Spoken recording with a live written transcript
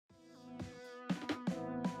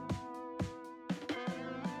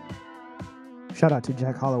Shout out to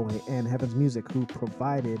Jack Holloway and Heaven's Music, who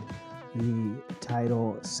provided the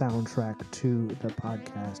title soundtrack to the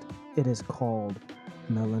podcast. It is called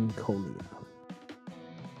Melancholia.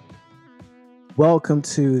 Welcome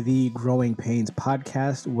to the Growing Pains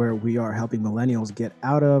podcast, where we are helping millennials get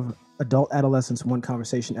out of adult adolescence one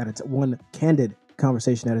candid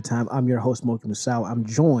conversation at a time. I'm your host, Moki Musau. I'm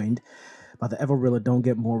joined by the ever realer, don't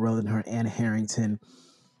get more real than her, Ann Harrington.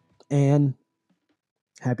 Ann,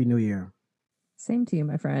 Happy New Year. Same to you,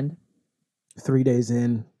 my friend. 3 days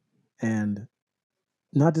in and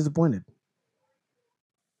not disappointed.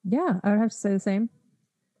 Yeah, I would have to say the same.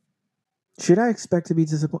 Should I expect to be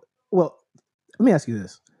disappointed? Well, let me ask you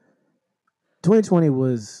this. 2020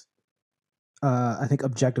 was, I think,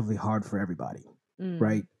 objectively hard for everybody,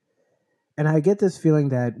 right? And I get this feeling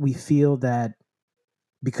that we feel that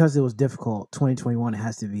because it was difficult, 2021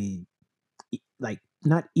 has to be, like,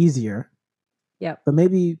 not easier. Yep. But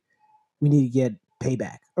maybe we need to get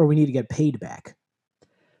payback, or we need to get paid back.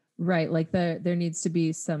 Right. Like there needs to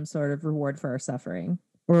be some sort of reward for our suffering.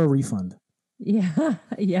 Or a refund. Yeah.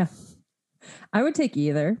 Yeah. I would take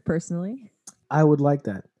either, personally. I would like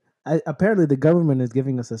that. Apparently, the government is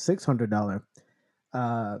giving us a $600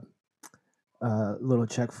 little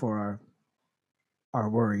check for our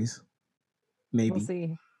worries. Maybe. We'll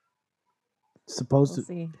see. Supposed We'll to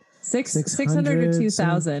see. 600 to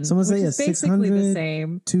 2,000. Someone say is basically the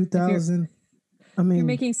same. 2,000. I mean, you're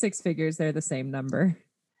making six figures, they're the same number.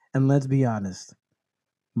 And let's be honest,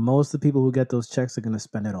 most of the people who get those checks are going to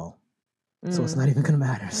spend it all. So it's not even going to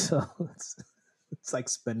matter. So it's like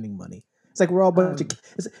spending money. It's like we're all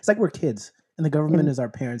it's like we're kids and the government is our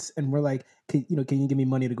parents, and we're like, can you give me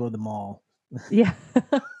money to go to the mall? Yeah.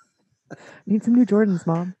 Need some new Jordans,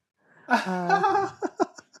 Mom.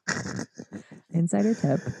 Insider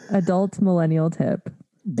tip, adult millennial tip.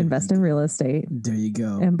 Invest in real estate. There you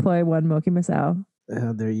go. Employ one Moki Masao.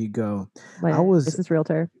 There you go. This is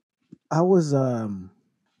realtor. I was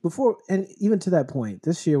before, and even to that point,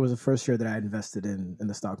 this year was the first year that I invested in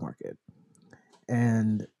the stock market,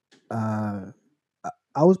 and I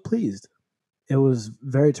was pleased. It was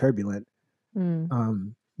very turbulent,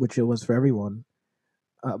 which it was for everyone,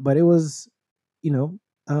 but it was, it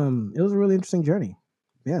was a really interesting journey.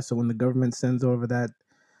 Yeah. So when the government sends over that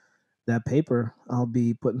paper, I'll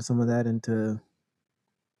be putting some of that into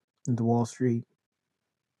Wall Street,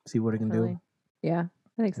 see what it can do. Yeah,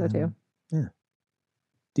 I think so too. Yeah.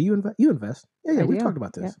 Do you invest? You invest? Yeah. We talked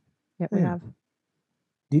about this. Yeah, we have.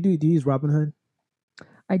 Do you use Robinhood?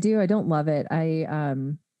 I do. I don't love it. I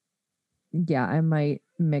might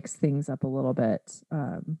mix things up a little bit.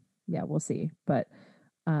 We'll see. But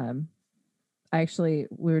we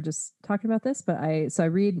were just talking about this, but I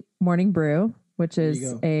read Morning Brew, which is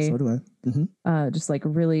so do I. Just like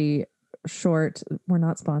really short. We're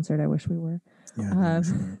not sponsored. I wish we were. Yeah.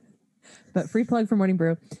 Sure. But free plug for Morning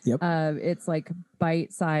Brew. Yep. It's like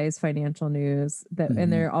bite-sized financial news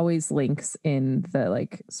and there are always links in the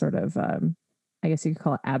like sort of I guess you could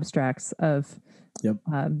call it abstracts of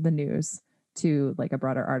the news to like a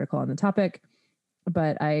broader article on the topic.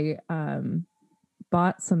 But I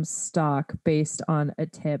bought some stock based on a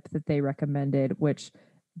tip that they recommended, which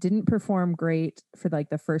didn't perform great for like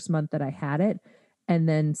the first month that I had it, and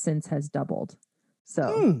then since has doubled.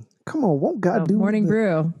 So come on, won't God do Morning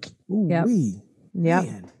Brew? Yep. Yep.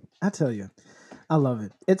 Man, I tell you, I love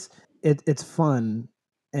it. It's fun,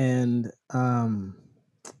 and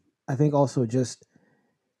I think also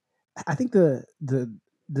I think the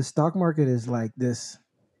stock market is like this.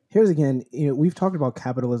 Here's again, we've talked about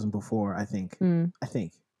capitalism before. I think.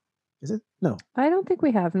 Is it? No, I don't think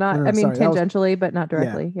we have. Not. No, I mean, sorry, tangentially, but not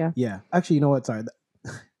directly. Yeah. Actually, you know what? Sorry,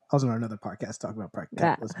 I was on another podcast talking about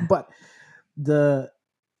capitalism, but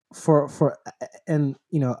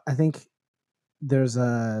I think there's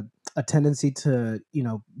a tendency to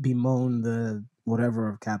bemoan the whatever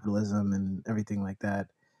of capitalism and everything like that,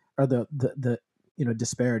 or the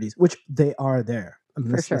disparities, which they are there. I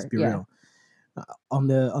mean, let's be real. On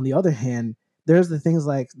the other hand, there's the things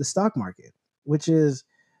like the stock market, which is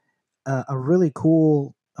a really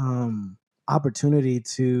cool opportunity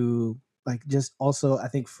to like just also, I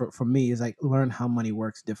think for me, is like learn how money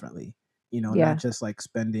works differently. Not just like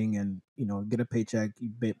spending and get a paycheck,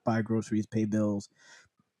 you buy groceries, pay bills,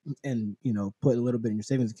 and put a little bit in your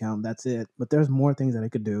savings account. That's it. But there's more things that I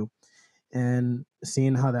could do, and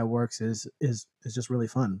seeing how that works is just really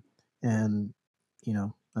fun. And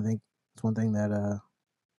I think it's one thing that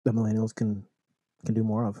the millennials can do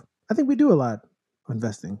more of. I think we do a lot of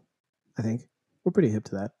investing. I think we're pretty hip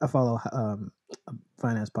to that. I follow a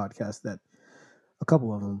finance podcast that a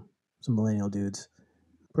couple of them, some millennial dudes,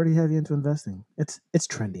 pretty heavy into investing. It's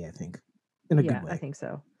trendy, I think. in a good I way, think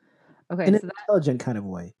so. Okay, in an so that intelligent kind of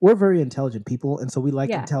way. We're very intelligent people, and so we like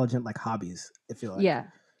yeah, intelligent like hobbies. I feel like, yeah, and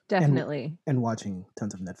definitely. and watching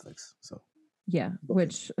tons of Netflix. So Yeah, okay.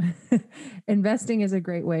 which investing is a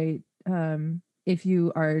great way. If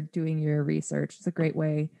you are doing your research, it's a great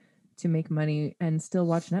way to make money and still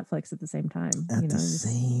watch Netflix at the same time. At the Just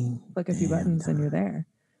same click a few damn buttons and you're time.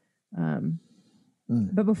 there. Mm.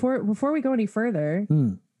 But before we go any further,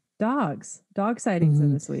 Mm. dog sightings in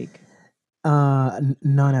Mm-hmm. this week.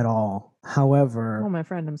 None at all. Oh, However, my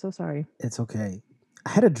friend, I'm so sorry. it's okay. I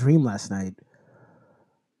had a dream last night.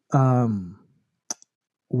 Um,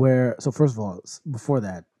 where so first of all, before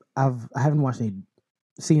that, I haven't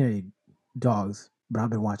seen any dogs, but I've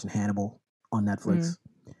been watching Hannibal on Mm. Netflix.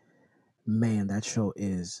 Man, that show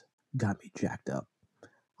is got me jacked up.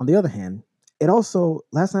 On the other hand, it also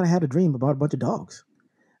last night I had a dream about a bunch of dogs.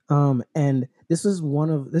 And this is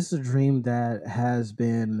a dream that has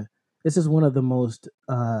been this is one of the most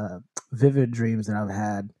vivid dreams that I've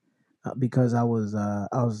had because I was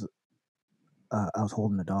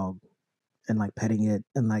holding a dog and like petting it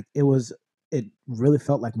and like it really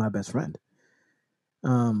felt like my best friend.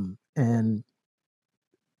 And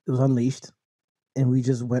it was unleashed and we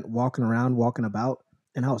just went walking around, walking about,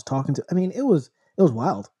 and I was talking to. I mean, it was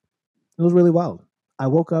wild. It was really wild. I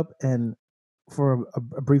woke up and for a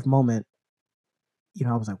brief moment,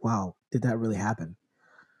 I was like, "Wow, did that really happen?"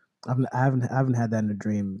 I haven't had that in a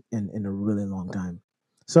dream in a really long time.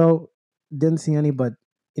 So didn't see any, but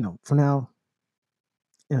for now,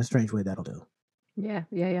 in a strange way, that'll do. Yeah,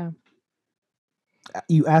 yeah, yeah.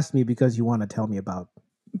 You asked me because you want to tell me about.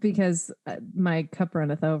 Because my cup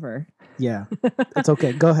runneth over. Yeah, it's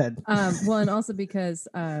okay. Go ahead. Well, and also because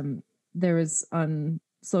there was on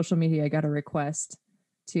social media, I got a request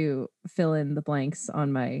to fill in the blanks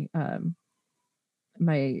on my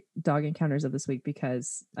dog encounters of this week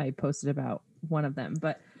because I posted about one of them.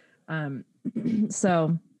 But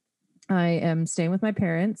so I am staying with my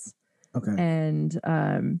parents, Okay.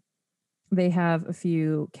 and they have a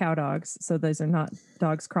few cow dogs. So those are not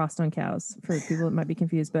dogs crossed on cows for people that might be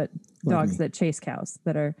confused, but Like dogs me. that chase cows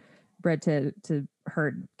that are bred to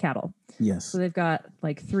herd cattle. Yes. So they've got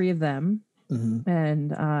like 3 of them. Mm-hmm.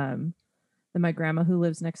 And then my grandma who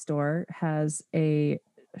lives next door has a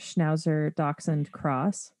Schnauzer Dachshund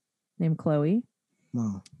cross named Chloe.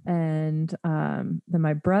 Wow. And then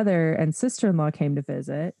my brother and sister-in-law came to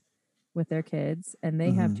visit with their kids, and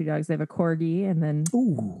they have 2 dogs. They have a corgi and then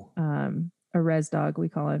a res dog, we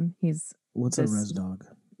call him. What's a res dog?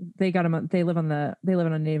 They got him. They live on a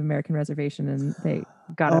Native American reservation, and they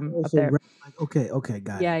got him up so there. Okay,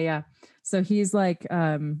 got it. Yeah. So he's like,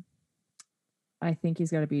 I think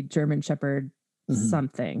he's got to be German Shepherd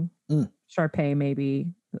something, Shar-Pei,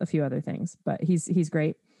 maybe a few other things, but he's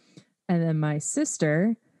great. And then my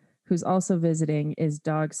sister, who's also visiting, is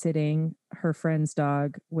dog sitting her friend's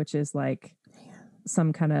dog, which is like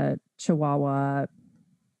some kind of Chihuahua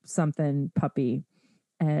something puppy.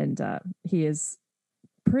 And he is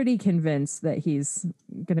pretty convinced that he's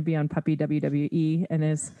going to be on puppy WWE and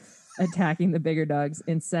is attacking the bigger dogs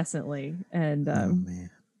incessantly. And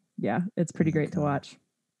yeah, it's pretty great to watch.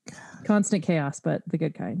 Gosh. Constant chaos, but the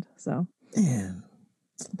good kind. So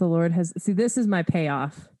the Lord has this is my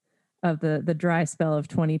payoff of the dry spell of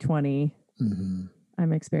 2020.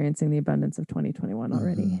 I'm experiencing the abundance of 2021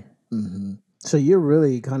 already. So you're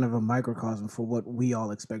really kind of a microcosm for what we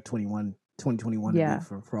all expect 2021 to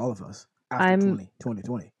be for all of us after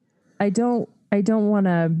 2020. I don't want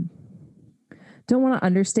to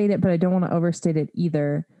understate it, but I don't want to overstate it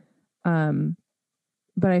either.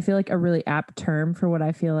 But I feel like a really apt term for what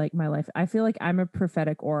I feel like my life. I feel like I'm a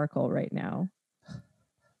prophetic oracle right now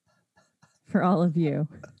for all of you.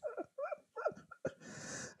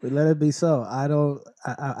 But let it be so. I don't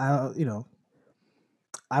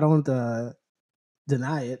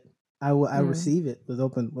deny it. I receive it with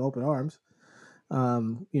open arms.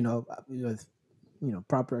 With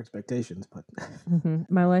proper expectations. But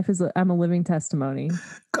my life is I'm a living testimony.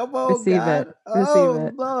 Come on, receive God. it. Receive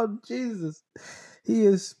it. Lord Jesus, He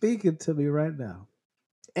is speaking to me right now,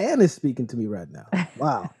 and is speaking to me right now.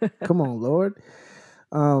 Wow. Come on, Lord.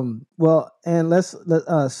 Well, and let's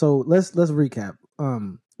recap.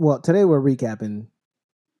 Well, today we're recapping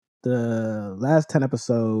the last 10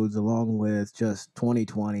 episodes along with just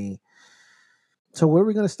 2020. So where are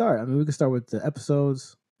we going to start? I mean, we can start with the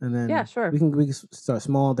episodes, and then we can start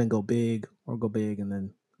small, then go big, or go big and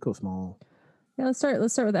then go small. Yeah, let's start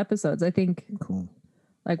with episodes. I think cool.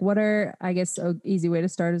 Like, what are, I guess, an easy way to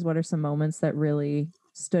start is what are some moments that really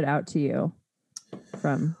stood out to you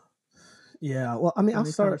from Yeah. Well, I mean, from I'll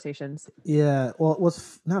these start. conversations. Yeah. Well,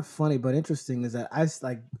 what's not funny but interesting is that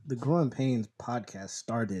like the Growing Pains podcast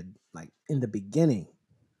started like in the beginning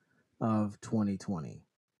of 2020.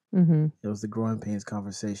 Mm-hmm. It was the Growing Pains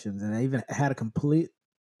conversations, and I even had a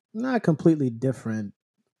not completely different,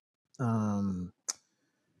 um,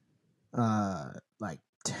 like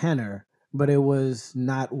tenor, but it was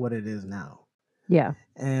not what it is now. Yeah.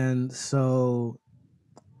 And so,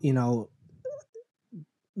 you know,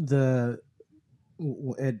 the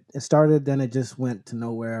it started, then it just went to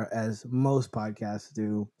nowhere, as most podcasts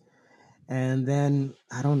do. And then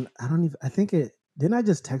I don't even, I think it, didn't I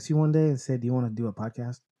just text you one day and say, do you want to do a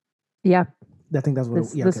podcast? Yeah. I think that's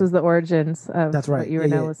what yeah, This okay. was the origins That's of what right. you Yeah, were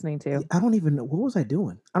now yeah. listening to. I don't even know, what was I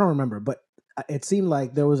doing? I don't remember, but it seemed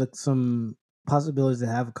like there was some possibilities to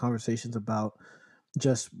have conversations about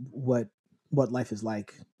just what life is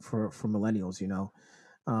like for millennials, you know.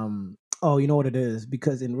 Oh, you know what it is?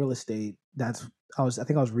 Because in real estate, I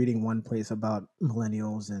think I was reading one place about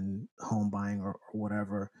millennials and home buying, or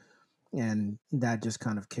whatever, and that just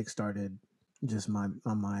kind of kickstarted just my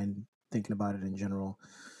mind thinking about it in general.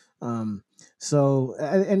 Um, so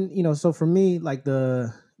and you know, so for me, like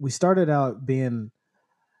we started out being,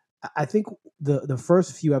 I think the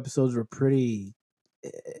first few episodes were pretty.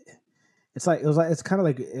 It's kind of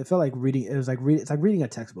like, it felt like reading. It was like it's like reading a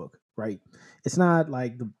textbook, right? It's not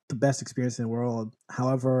like the best experience in the world.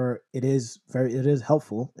 However, it is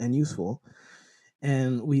helpful and useful.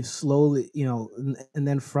 And we've slowly, you know, and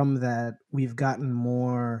then from that we've gotten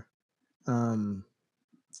more. Um,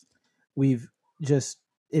 we've just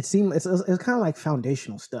it seemed it's kind of like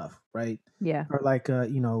foundational stuff, right? Yeah. Or like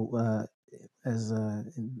you know, as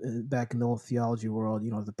back in the old theology world,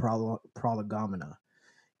 you know, the prolegomena.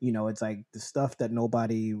 You know, it's like the stuff that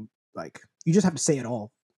nobody, like, you just have to say it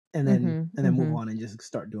all, Mm-hmm. and then move Mm-hmm. on and just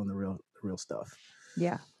start doing the real stuff.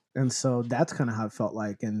 Yeah. And so that's kind of how it felt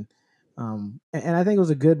like. And and I think it was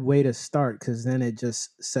a good way to start, because then it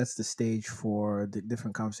just sets the stage for the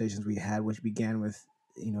different conversations we had, which began with,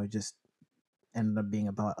 you know, just ended up being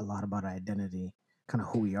about a lot about identity, kind of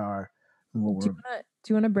who we are and what we're. Do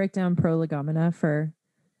you want to break down prolegomena for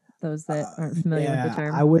those that aren't familiar with the Yeah,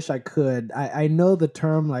 I term? wish I could. I know the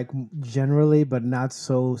term, like, generally, but not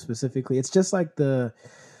so specifically. It's just like the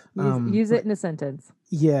Use it like, in a sentence.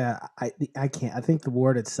 yeah, I can't. I think the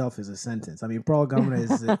word itself is a sentence. I mean, prolegomena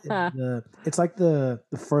is it's like the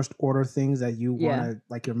first order things that you want Yeah. to,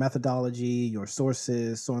 like, your methodology, your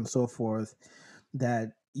sources, so on and so forth,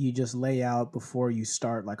 that you just lay out before you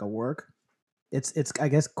start like a work. It's I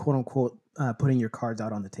guess, quote unquote, putting your cards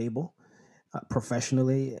out on the table,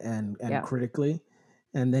 professionally and Yeah. critically,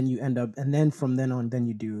 and then you end up, and then from then on, then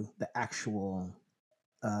you do the actual,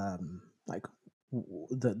 like,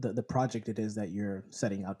 the project it is that you're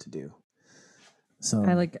setting out to do. So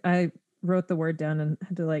I wrote the word down and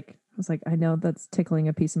had to, like, I was like, I know that's tickling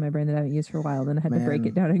a piece of my brain that I haven't used for a while. Then I had to break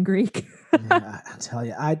it man, down in Greek. man, I tell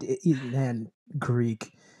you, man,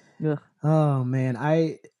 Greek. Ugh. Oh man,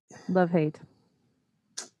 Love hate.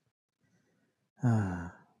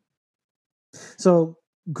 So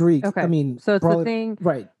Greek. I Okay. mean, So it's the probably thing.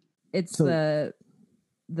 right. It's So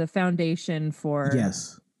the foundation for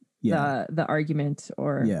yes, yeah, the argument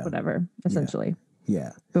or yeah, whatever, yeah, essentially,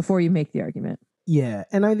 yeah. before you make the argument. Yeah,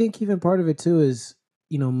 and I think even part of it too is,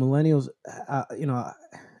 you know, millennials. You know,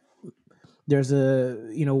 there's a,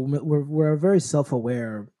 you know, we're a very self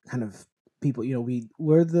aware kind of people. You know,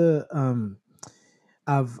 we're the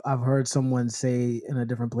I've heard someone say in a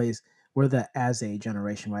different place, we're the as a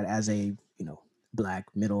generation, right? As a, you know, black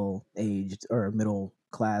middle aged or middle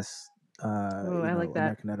class, Oh, you I like know, that.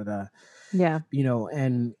 American, da da da. Yeah. You know,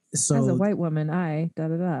 and As a so white woman, I da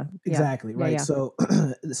da da. Yeah. exactly Yeah. right. Yeah. So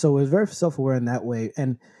so we're very self aware in that way,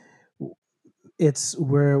 and it's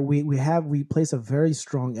where we place a very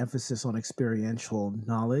strong emphasis on experiential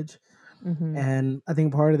knowledge. Mm-hmm. And I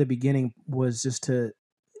think part of the beginning was just to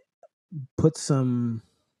put some,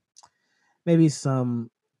 maybe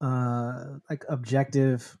some, like,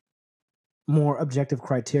 more objective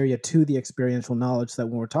criteria to the experiential knowledge, so that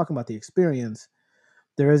when we're talking about the experience,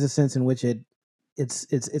 there is a sense in which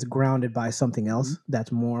it's grounded by something else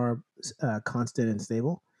that's more constant and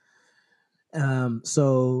stable.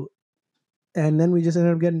 So, and then we just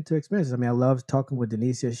ended up getting to experiences. I mean, I love talking with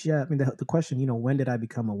Denicia. I mean, the question, you know, when did I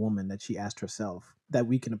become a woman, that she asked herself, that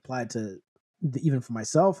we can apply to even for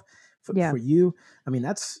myself, Yeah. for you. I mean,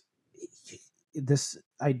 that's this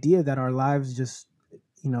idea that our lives just,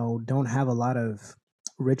 you know, don't have a lot of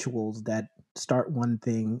rituals that start one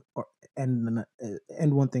thing or end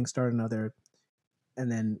one thing, start another,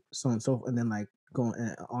 and then so on and so, and then, like, going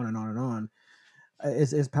on and on and on,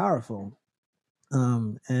 is powerful.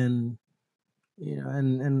 And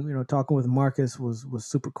and talking with Marcus was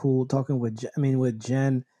super cool. Talking with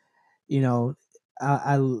Jen, you know,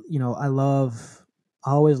 I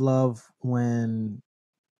always love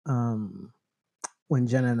um when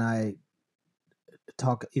Jen and I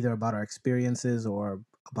talk either about our experiences or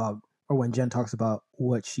when Jen talks about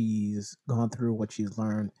what she's gone through, what she's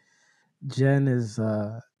learned. Jen is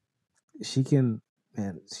she can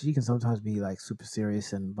she can sometimes be like super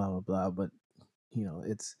serious and blah blah blah, but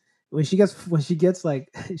it's when she gets like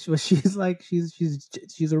when she's like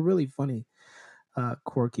she's a really funny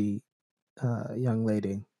quirky young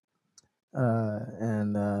lady.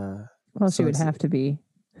 And Well, she so would it's have to be.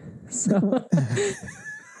 So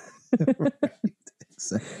right,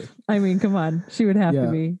 exactly. I mean, come on, she would have to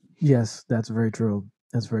Yeah. be. Yes, that's very true.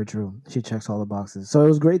 That's very true. She checks all the boxes. So it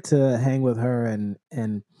was great to hang with her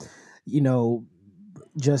and you know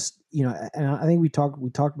just and I think we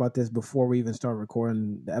talked about this before we even started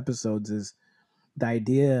recording the episodes. Is the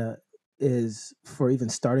idea is for even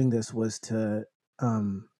starting this was to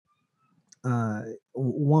um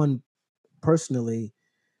one, personally,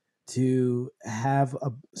 to have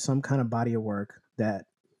some kind of body of work that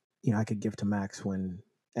I could give to Max when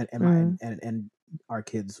and my Mm, and our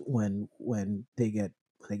kids when they get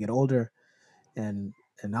older, and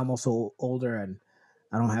I'm also older, and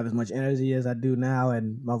I don't have as much energy as I do now,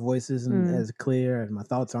 and my voice isn't mm, as clear, and my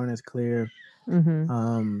thoughts aren't as clear.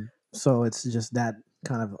 mm-hmm. So it's just that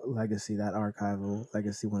kind of legacy, that archival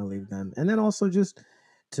legacy, want to leave them, and then also just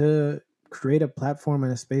to create a platform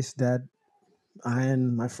and a space that I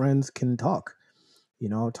and my friends can talk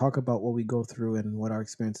about what we go through and what our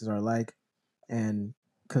experiences are like. And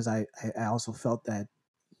because I also felt that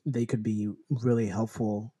they could be really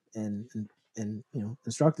helpful and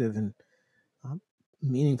instructive and um,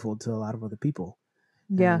 meaningful to a lot of other people.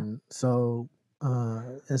 Yeah, And so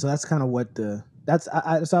that's kind of what the that's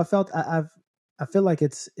so I felt I feel like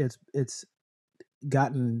it's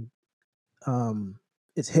gotten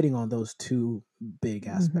it's hitting on those two big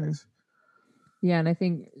hmm aspects. yeah. And I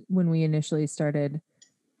think when we initially started,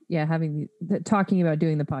 yeah, having talking about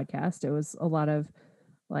doing the podcast, it was a lot of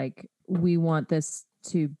like we want this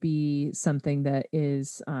to be something that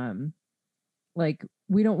is like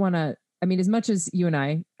we don't want to. I mean, as much as you and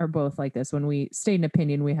I are both like this, when we state an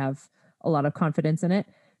opinion, we have a lot of confidence in it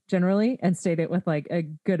generally and state it with like a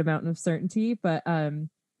good amount of certainty. But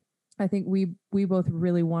I think we both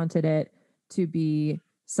really wanted it to be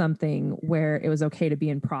something where it was okay to be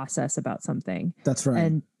in process about something, That's right.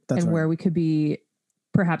 and That's and right. where we could be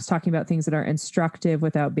perhaps talking about things that are instructive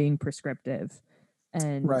without being prescriptive.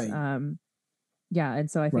 And Right. yeah,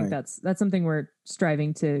 and so I think Right. that's something we're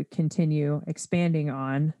striving to continue expanding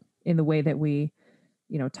on in the way that we,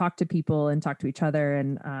 talk to people and talk to each other.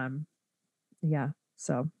 And yeah,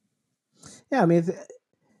 so Yeah. I mean, that's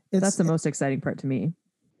it's the most exciting part to me.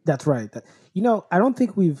 that's right. I don't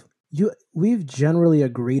think we've generally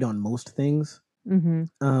agreed on most things. Mm-hmm.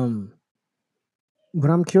 Um, but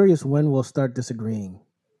I'm curious when we'll start disagreeing.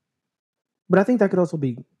 But I think that could also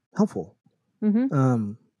be helpful. Mm-hmm.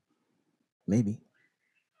 Um, maybe.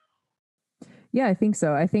 Yeah, I think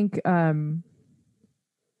so. I think I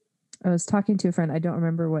was talking to a friend. I don't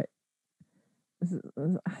remember what.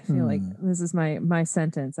 I feel like Hmm. this is my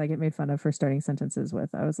sentence. I get made fun of for starting sentences with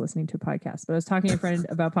I was listening to a podcast, but I was talking to a friend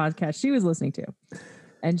about podcasts she was listening to,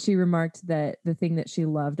 and she remarked that the thing that she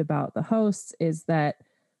loved about the hosts is that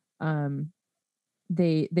um,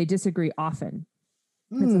 they disagree often.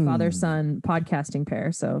 It's a father Hmm. son podcasting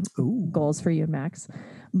pair, so Ooh. goals for you and Max,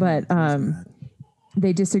 but Yes, let's go ahead.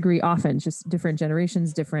 they disagree often, just different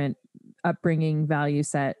generations, different upbringing, value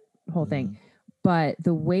set, whole thing. Mm-hmm. But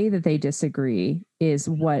the way that they disagree is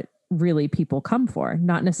what really people come for,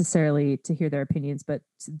 not necessarily to hear their opinions, but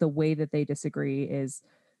the way that they disagree is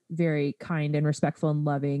very kind and respectful and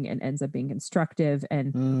loving and ends up being constructive.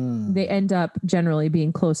 And they Mm. end up generally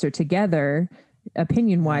being closer together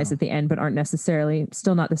opinion wise Yeah. at the end, but aren't necessarily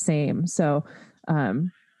still not the same. So,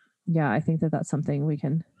 um, yeah, I think that that's something we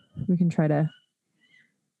can try to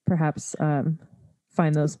perhaps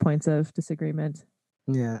find those points of disagreement.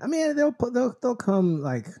 Yeah. I mean, they'll come,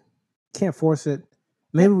 like, can't force it.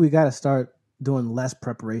 Maybe Yep. we got to start doing less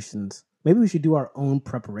preparations. Maybe we should do our own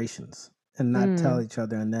preparations and not tell Mm. each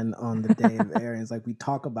other. And then on the day of airing, it's like we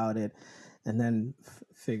talk about it, and then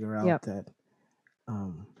figure out Yep.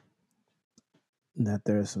 um, that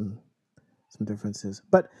there's some differences.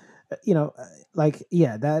 But like,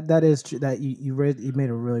 yeah, that is true. That you made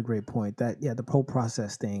a really great point. That, yeah, the whole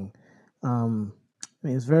process thing. I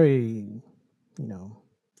mean, it's very, you know,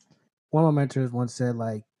 one of my mentors once said,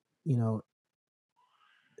 like, you know,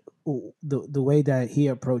 the way that he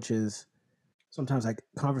approaches sometimes, like,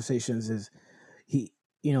 conversations is, he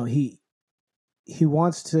you know he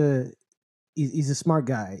wants to. He's a smart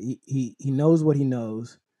guy. He knows what he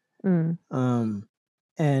knows. Um,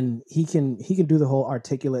 and he can do the whole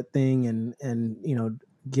articulate thing and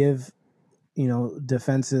give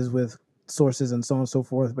defenses with sources and so on and so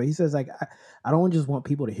forth. But he says like I don't just want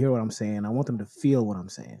people to hear what I'm saying. I want them to feel what I'm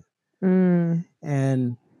saying.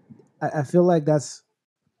 And I feel like that's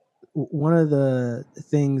one of the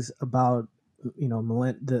things about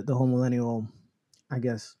the whole millennial. I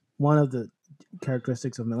guess one of the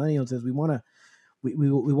characteristics of millennials is we want to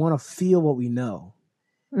feel what we know.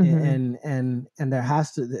 And there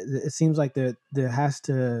has to, it seems like there has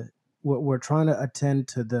to, we're trying to attend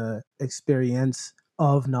to the experience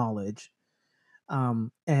of knowledge.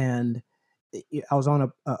 And I was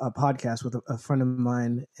on a podcast with a friend of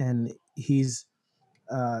mine, and he's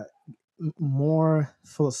more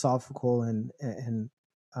philosophical and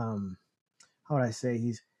how would I say,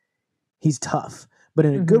 he's tough, but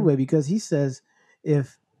in a good way, because he says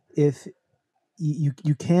if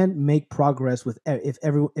you can't make progress with if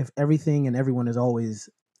everything and everyone is always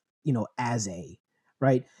as a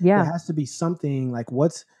right. There has to be something like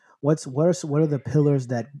what are the pillars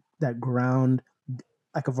that ground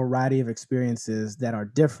like a variety of experiences that are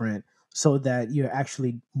different, so that you're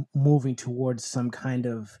actually moving towards some kind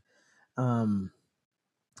of um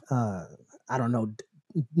I don't know,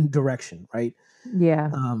 direction, right?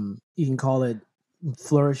 You can call it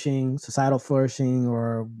flourishing, societal flourishing,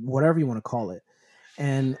 or whatever you want to call it.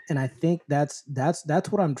 And I think that's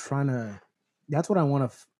what I'm trying to, that's what I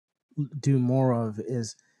want to do more of,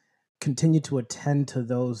 is continue to attend to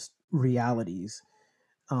those realities,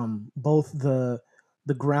 both the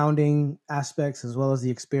grounding aspects as well as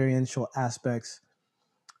the experiential aspects,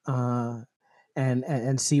 uh,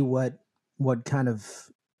 and see what kind of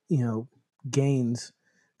gains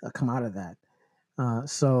come out of that.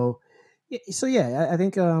 So yeah, I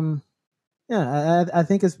think yeah, I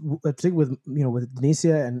think it's particularly with with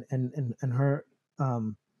Denicia and her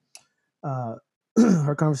uh,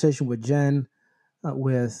 her conversation with Jen,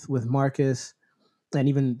 with Marcus, and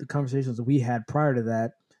even the conversations that we had prior to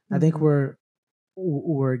that. I think we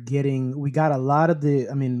got a lot of the,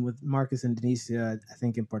 I mean, with Marcus and Denicia, I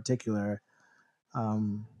think in particular,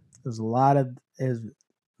 there's a lot of, is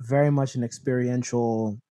very much an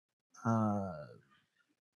experiential uh,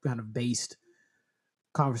 kind of based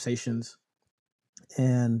conversations,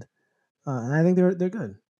 and I think they're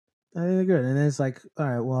good. I think they're good, and it's like, all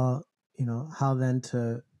right, well, how then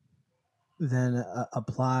to then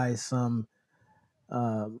apply some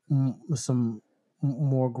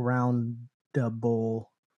more groundable,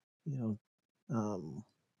 you know,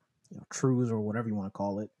 truths, or whatever you want to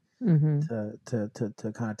call it,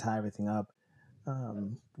 to kind of tie everything up,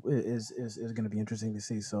 is going to be interesting to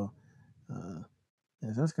see. So,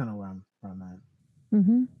 yeah, that's kind of where I'm at.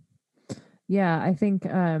 Yeah, I think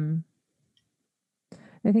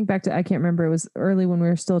back to, I can't remember, it was early when we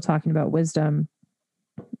were still talking about wisdom.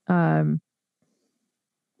 And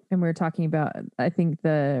we were talking about, I think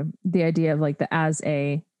the idea of like the as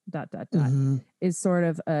a ... is sort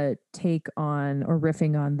of a take on, or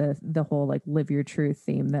riffing on the whole like live your truth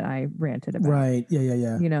theme that I ranted about. Right.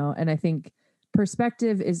 Yeah. And I think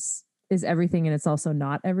perspective is everything, and it's also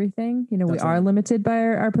not everything. We are limited by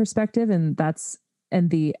our perspective, and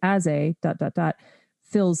the as a ...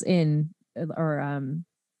 fills in, or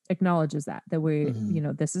acknowledges that we,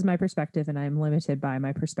 this is my perspective, and I'm limited by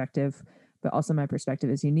my perspective, but also my perspective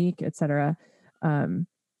is unique, etc.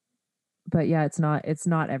 But yeah, it's not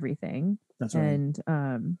everything. That's right.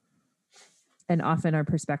 And often our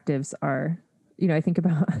perspectives are, I think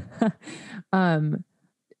about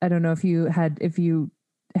I don't know if you had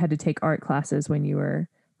to take art classes when you were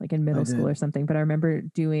like in middle school or something, but I remember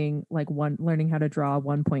doing like learning how to draw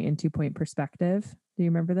 1 point and 2 point perspective. Do you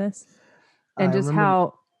remember this? And just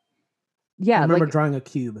how, I remember drawing a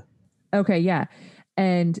cube. Okay, yeah.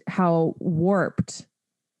 And how warped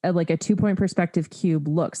like a 2 point perspective cube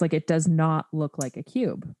looks. Like, it does not look like a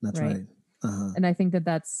cube. That's right. And I think that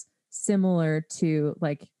that's similar to,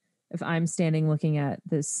 like, if I'm standing looking at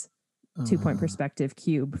this 2 point perspective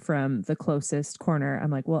cube from the closest corner, I'm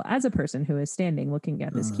like, well, as a person who is standing looking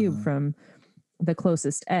at this cube from the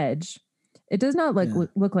closest edge, it does not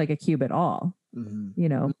look like a cube at all.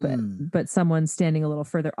 But someone standing a little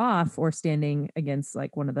further off, or standing against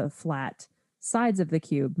like one of the flat sides of the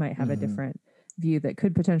cube, might have a different view that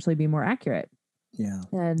could potentially be more accurate. Yeah.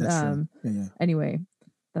 And that's true. Anyway,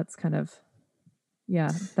 that's kind of,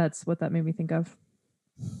 that's what that made me think of.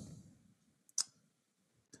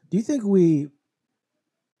 Do you think we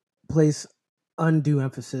place undue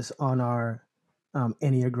emphasis on our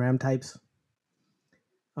Enneagram types?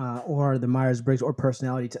 or the Myers-Briggs or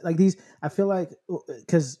personality like these. I feel like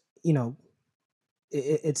because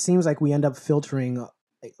it seems like we end up filtering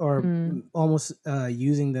or almost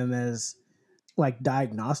using them as like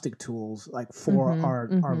diagnostic tools like for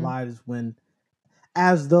our lives, when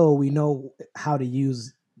as though we know how to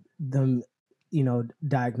use them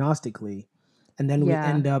diagnostically, and then we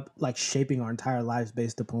end up like shaping our entire lives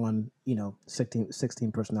based upon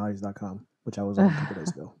 16personalities.com, which I was on a couple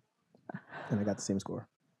days ago, and I got the same score.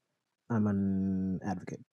 I'm an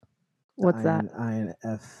advocate. What's that?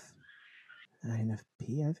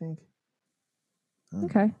 INFP, I think.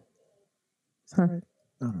 Okay. Is that right?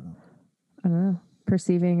 I don't know.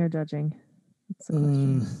 Perceiving or judging? That's the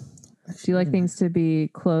question. Do you like things to be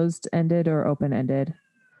closed-ended or open-ended?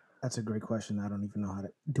 That's a great question. I don't even know how to.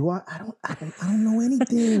 Do I? I don't know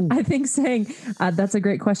anything. I think saying that's a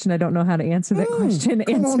great question. I don't know how to answer that question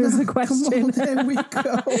answers the question. There we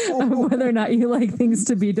go. Whether or not you like things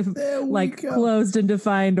to be closed and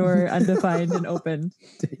defined or undefined and open.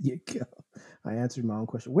 There you go. I answered my own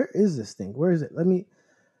question. Where is this thing? Where is it?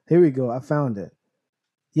 Here we go. I found it.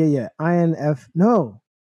 Yeah. INF. No.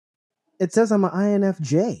 It says I'm an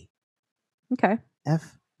INFJ. Okay.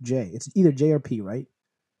 FJ. It's either J or P, right?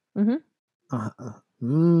 Okay.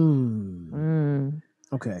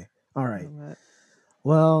 All right.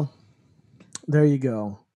 Well, there you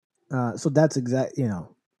go. So that's exact. I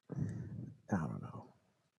don't know.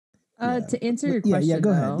 To answer your question, yeah. Go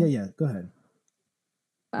ahead. Yeah. Go ahead.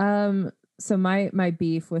 So my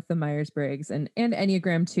beef with the Myers-Briggs and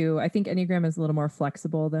Enneagram too. I think Enneagram is a little more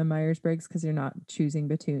flexible than Myers-Briggs because you're not choosing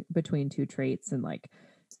between two traits, and like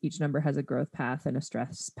each number has a growth path and a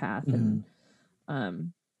stress path and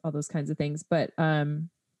all those kinds of things. But I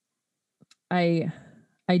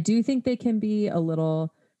do think they can be a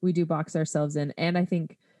little, we do box ourselves in. And I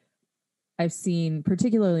think I've seen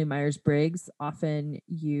particularly Myers-Briggs often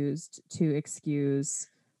used to excuse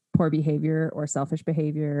poor behavior or selfish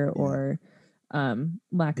behavior or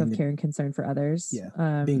lack of care and concern for others.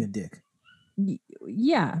 Yeah, being a dick.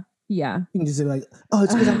 Yeah. You can just say like, oh,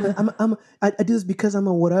 it's because I do this because I'm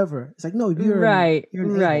a whatever. It's like, no, you're right.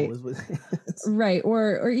 Right.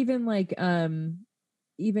 Or even like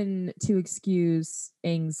even to excuse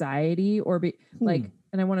anxiety or like,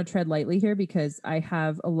 and I want to tread lightly here because I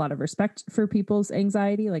have a lot of respect for people's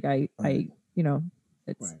anxiety. Like I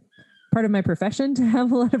it's part of my profession to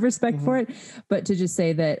have a lot of respect for it, but to just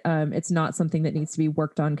say that it's not something that needs to be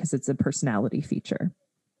worked on because it's a personality feature.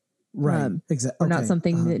 Right. Exactly. Or not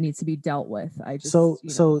something that needs to be dealt with. I just so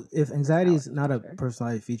if anxiety is not a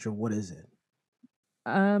personality feature, what is it?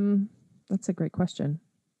 That's a great question.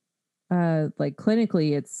 Like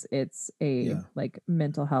clinically, it's a like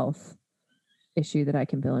mental health issue that I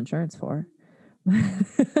can bill insurance for, which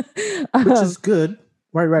is good.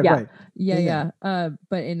 Right. Yeah.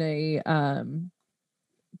 But in a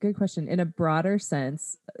good question. In a broader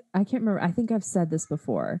sense, I can't remember. I think I've said this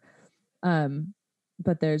before.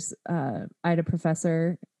 But there's I had a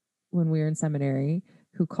professor when we were in seminary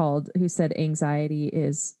who said anxiety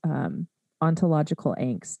is ontological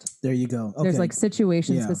angst. There you go. Okay. There's like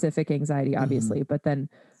situation specific anxiety, obviously, but then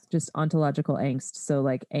just ontological angst. So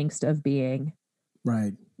like angst of being.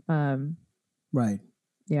 Right. Right.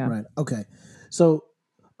 Yeah. Right. Okay. So,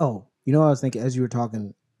 I was thinking as you were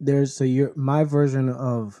talking, my version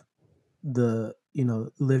of the,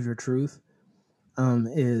 live your truth,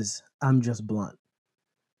 is I'm just blunt.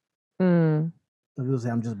 People say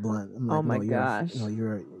I'm just blunt. I'm like, oh my gosh.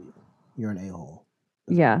 You're an a-hole.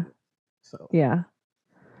 Yeah. So yeah.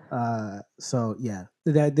 So yeah,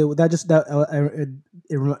 it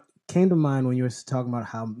came to mind when you were talking about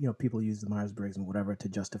how people use the Myers-Briggs and whatever to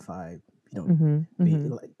justify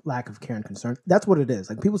lack of care and concern. That's what it is.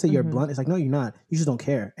 Like people say you're blunt. It's like, no, you're not. You just don't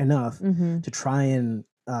care enough to try and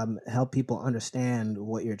help people understand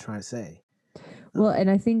what you're trying to say. Well, and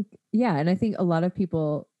I think a lot of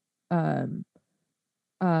people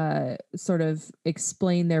sort of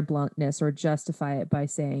explain their bluntness or justify it by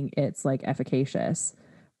saying it's like efficacious,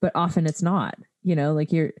 but often it's not.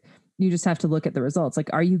 Like you just have to look at the results. Like,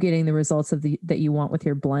 are you getting the results that you want with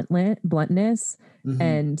your bluntness?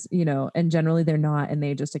 And and generally they're not, and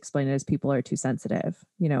they just explain it as people are too sensitive,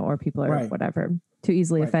 or people are whatever, too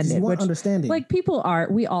easily offended. Which understanding, like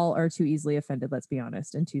we all are too easily offended. Let's be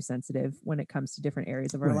honest, and too sensitive when it comes to different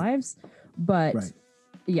areas of our lives. But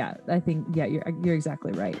yeah, I think you're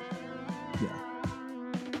exactly right.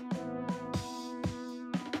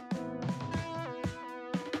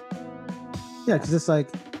 Yeah, because it's like,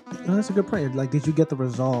 that's a good point. Like, did you get the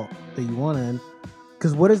result that you wanted?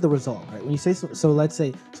 Because what is the result, right? When you say so let's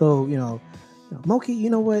say Moki, you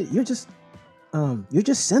know what? You're just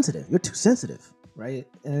sensitive. You're too sensitive. right?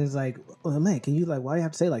 And it's like, oh man, can you like, why do you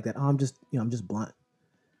have to say it like that? Oh, I'm just, I'm just blunt.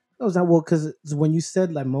 I was like, well, because when you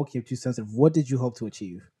said like Moki, I'm too sensitive. What did you hope to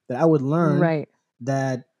achieve? That I would learn Right.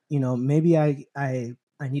 that maybe I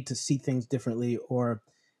need to see things differently, or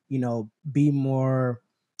be more,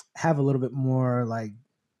 have a little bit more like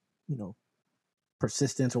you know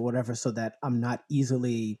persistence or whatever, so that I'm not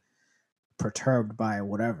easily perturbed by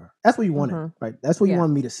whatever. That's what you wanted, Uh-huh. right? That's what you Yeah.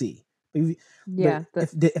 wanted me to see. But Yeah.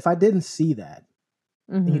 if I didn't see that,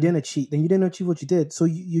 and you Mm-hmm. didn't achieve, then you didn't achieve what you did. So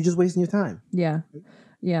you're just wasting your time. Yeah.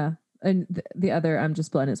 Yeah. And the other, I'm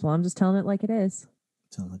just blunt as well. I'm just telling it like it is.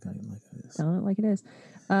 Sound like it is. Telling it like it is.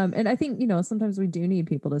 And I think, sometimes we do need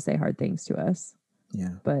people to say hard things to us.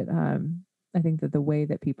 Yeah. But I think that the way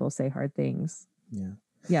that people say hard things. Yeah.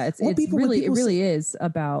 Yeah. It's really, it really is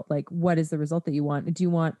about like, what is the result that you want? Do you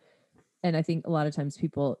want, and I think a lot of times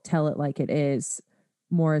people tell it like it is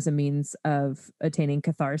more as a means of attaining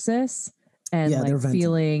catharsis and like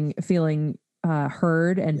feeling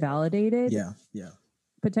heard and validated. Yeah. Yeah.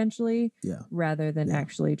 Potentially. Yeah. Rather than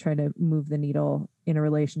actually trying to move the needle in a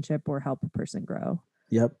relationship or help a person grow.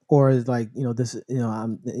 Yep. Or it's like, this,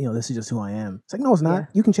 I'm, this is just who I am. It's like, no, it's not. Yeah.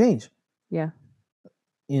 You can change. Yeah.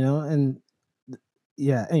 And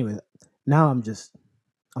yeah. Anyway, now I'm just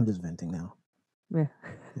venting now. Yeah.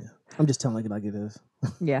 Yeah. I'm just telling it like it is.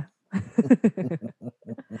 Yeah. Oh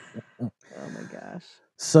my gosh.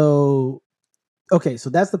 So, okay. So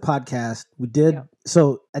that's the podcast we did. Yep.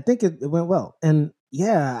 So I think it went well. And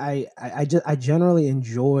yeah, I generally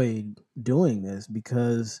enjoyed doing this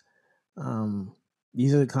because,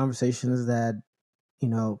 these are the conversations that,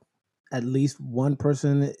 at least one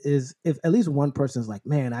person is, if at least one person is like,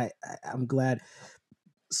 man, I'm glad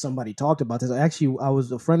somebody talked about this. Actually,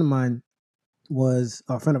 a friend of mine was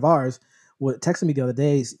a friend of ours texted me the other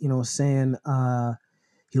day, saying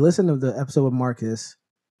he listened to the episode with Marcus,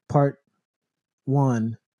 part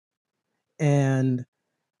 1, and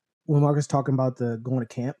when Marcus talking about the going to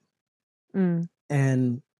camp,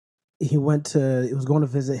 and he was going to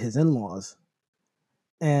visit his in-laws,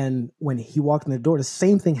 and when he walked in the door, the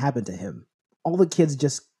same thing happened to him. All the kids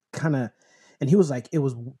just kind of, and he was like, it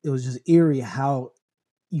was just eerie how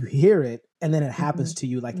you hear it and then it happens to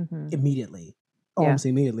you like immediately, almost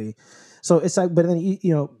immediately. So it's like, but then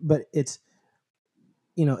but it's,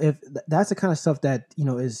 if that's the kind of stuff that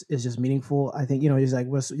is just meaningful. I think it's like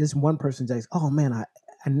just one person says, oh man, I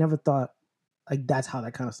never thought like that's how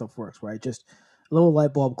that kind of stuff works, right? Just a little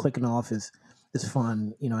light bulb clicking off is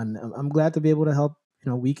fun, and I'm glad to be able to help.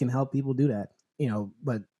 We can help people do that,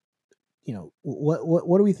 but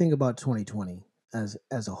what do we think about 2020 as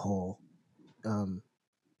a whole?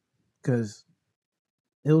 Because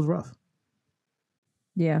it was rough.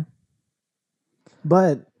 Yeah.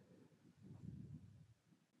 But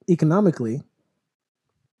economically,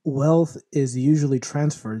 wealth is usually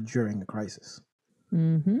transferred during a crisis.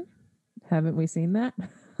 Mm-hmm. Haven't we seen that?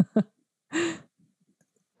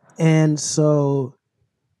 And so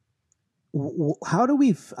how do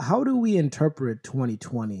we interpret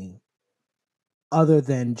 2020 other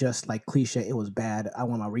than just like cliche, it was bad, I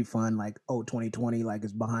want my refund, like, oh, 2020, like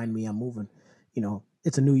it's behind me, I'm moving,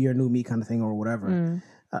 it's a new year, new me kind of thing or whatever,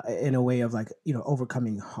 in a way of like,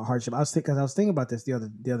 overcoming hardship. I was thinking about this the other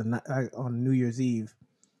night on New Year's Eve.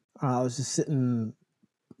 I was just sitting,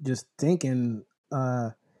 just thinking,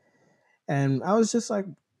 and I was just like,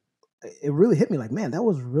 it really hit me like, man, that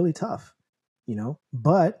was really tough,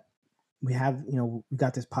 but we have, we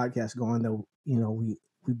got this podcast going that,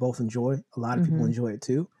 we both enjoy. A lot of people enjoy it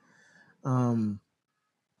too. Jen,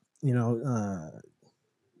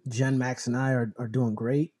 Max, and I are doing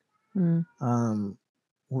great.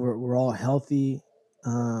 We're all healthy.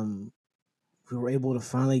 We were able to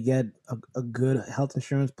finally get a good health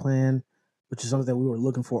insurance plan, which is something that we were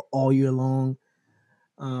looking for all year long.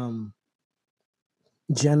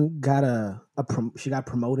 Jen got she got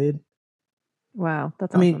promoted. Wow,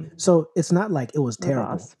 that's awesome. I mean, so it's not like it was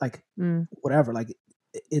terrible, awesome. Like whatever. Like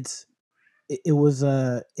it was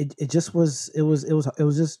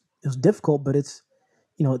difficult, but it's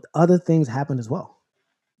other things happened as well.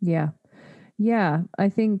 Yeah, I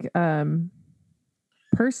think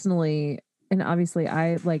personally, and obviously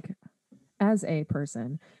I like, as a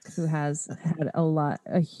person who has had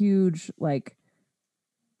a huge like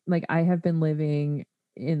I have been living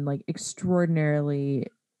in like extraordinarily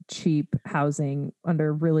cheap housing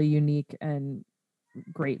under really unique and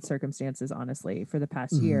great circumstances, honestly, for the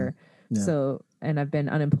past year. Yeah. So, and I've been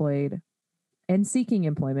unemployed and seeking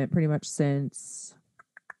employment pretty much since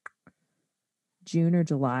June or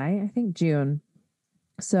July, I think June.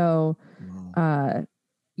 So,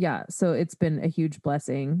 yeah, so it's been a huge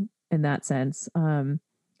blessing in that sense.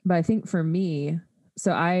 But I think for me,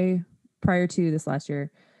 so I, prior to this last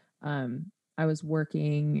year, I was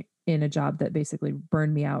working in a job that basically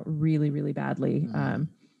burned me out really, really badly.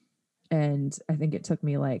 And I think it took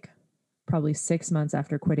me like probably 6 months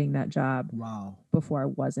after quitting that job before I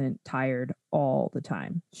wasn't tired all the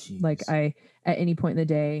time. Jeez. Like I, at any point in the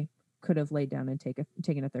day, could have laid down and taken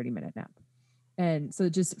a 30-minute nap. And so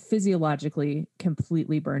just physiologically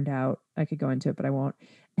completely burned out. I could go into it, but I won't.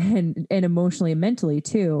 And emotionally and mentally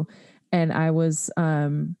too. And I was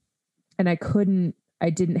and I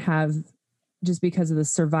didn't have, just because of the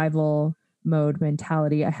survival mode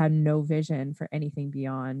mentality, I had no vision for anything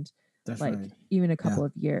beyond even a couple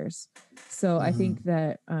of years. So I think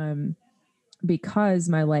that because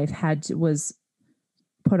my life was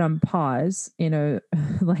put on pause in a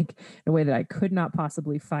like in a way that I could not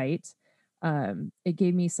possibly fight, it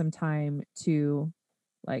gave me some time to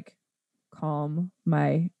like calm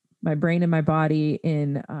my brain and my body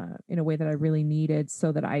in a way that I really needed,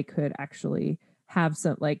 so that I could actually have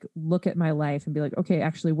some, like, look at my life and be like, okay,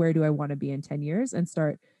 actually, where do I want to be in 10 years, and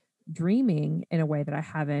start dreaming in a way that I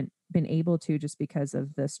haven't been able to, just because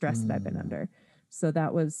of the stress that I've been under. So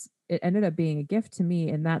it ended up being a gift to me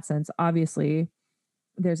in that sense. Obviously,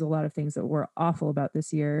 there's a lot of things that were awful about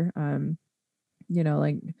this year.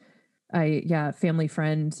 Like family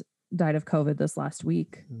friend died of COVID this last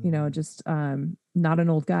week, just not an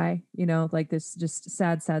old guy, like this, just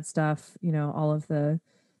sad stuff, all of the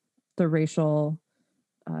racial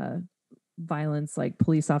violence, like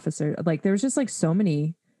police officer, like there was just like so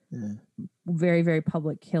many very, very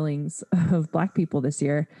public killings of Black people this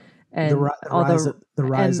year. And the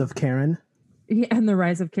rise of Karen. Yeah, and the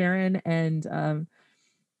rise of Karen, and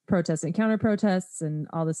protests and counter protests and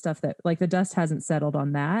all the stuff that, like, the dust hasn't settled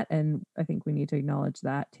on that. And I think we need to acknowledge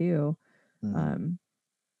that too.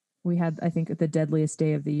 We had, I think, the deadliest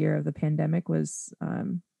day of the year of the pandemic was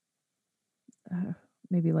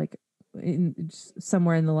maybe like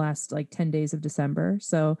somewhere in the last like 10 days of December.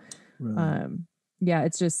 So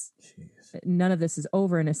it's just, none of this is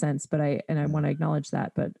over in a sense, but I want to acknowledge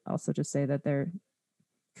that, but also just say that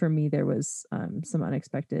for me, there was some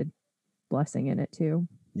unexpected blessing in it too.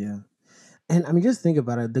 Yeah. And I mean, just think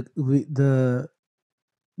about it.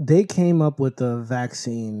 They came up with the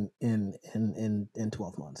vaccine in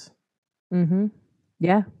 12 months. Mm-hmm.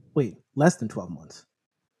 Yeah. Wait, less than 12 months.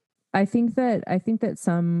 I think that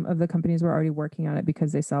some of the companies were already working on it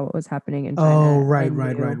because they saw what was happening in China. Oh, right.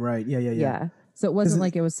 Yeah. So it wasn't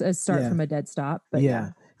like it was a start from a dead stop. But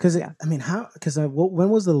because I mean, when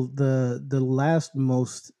was the last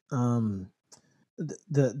most the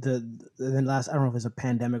last, I don't know if it's a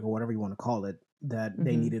pandemic or whatever you want to call it, that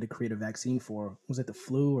they needed to create a vaccine for? Was it the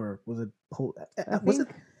flu, or was it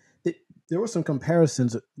there were some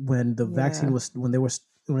comparisons when the vaccine was, when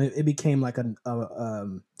it became like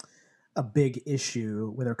a big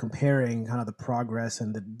issue, where they're comparing kind of the progress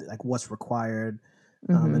and like what's required.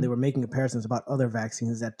 And they were making comparisons about other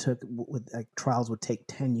vaccines that trials would take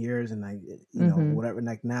 10 years and whatever. And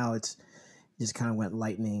like now it's just kind of went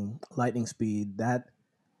lightning speed. That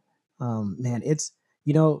man, it's,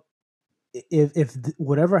 if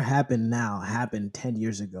whatever happened now happened 10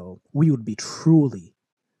 years ago, we would be truly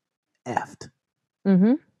effed.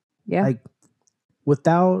 Yeah. Like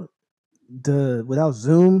without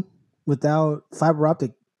Zoom, without fiber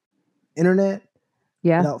optic internet,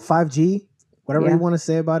 without 5G, whatever you want to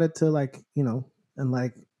say about it, to like, and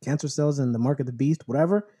like cancer cells and the mark of the beast,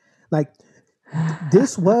 whatever. Like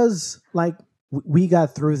this was like, we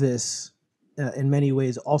got through this in many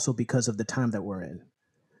ways also because of the time that we're in.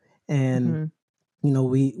 And,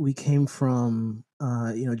 we came from,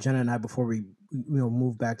 Jenna and I, before we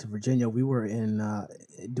moved back to Virginia, we were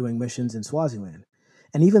doing missions in Swaziland.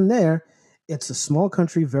 And even there, it's a small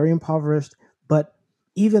country, very impoverished, but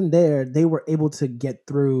even there, they were able to get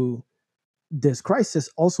through this crisis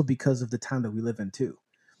also because of the time that we live in too.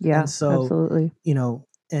 Yeah, and so, absolutely.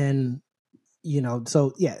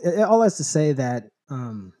 So yeah, all that's to say that,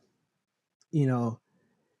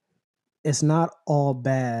 it's not all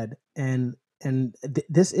bad. And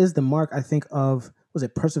this is the mark, I think, of, was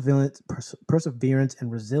it perseverance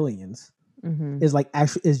and resilience, is like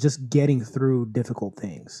actually is just getting through difficult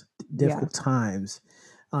things, difficult times,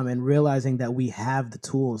 and realizing that we have the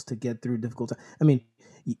tools to get through difficult times. I mean,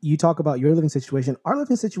 you talk about your living situation. Our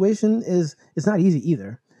living situation is not easy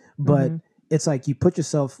either, but it's like you put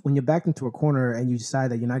yourself, when you're backed into a corner and you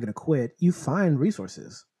decide that you're not going to quit, you find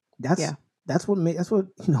resources. That's what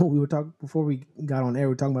we were talking before we got on air. We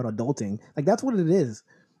were talking about adulting. Like that's what it is.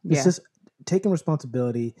 It's just taking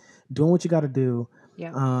responsibility, doing what you got to do,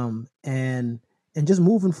 and just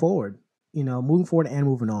moving forward. And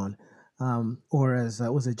moving on. Or as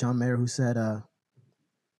was it John Mayer who said,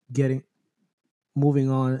 getting moving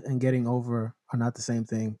on and getting over are not the same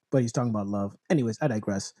thing, but he's talking about love. Anyways, I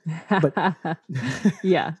digress. But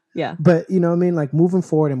yeah. but you know what I mean, like moving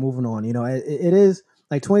forward and moving on, you know, it is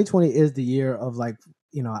like 2020 is the year of like,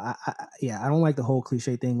 you know, I don't like the whole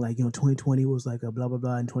cliche thing like, you know, 2020 was like a blah blah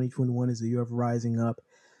blah and 2021 is the year of rising up.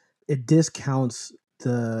 It discounts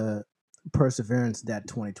the perseverance that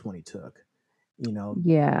 2020 took. You know,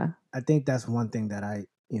 Yeah. I think that's one thing that I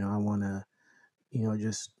want to,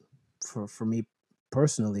 just for me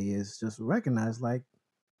personally is just recognize like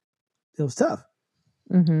it was tough.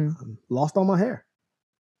 Mm-hmm. Lost all my hair,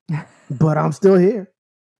 but I'm still here.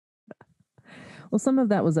 Well, some of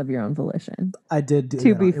that was of your own volition. I did do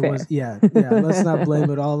To that. be It fair. was yeah. Let's not blame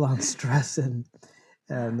it all on stress and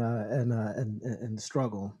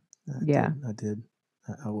struggle. Yeah. I did.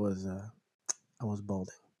 I was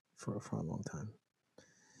balding for a long time.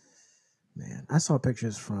 Man, I saw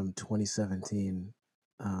pictures from 2017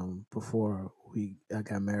 before I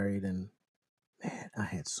got married, and man, I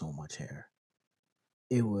had so much hair.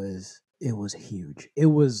 It was huge. It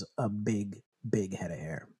was a big head of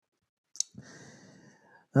hair.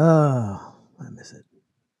 Oh, I miss it.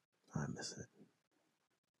 I miss it.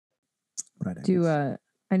 But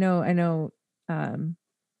I know um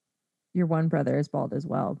your one brother is bald as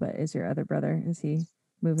well, but is your other brother, is he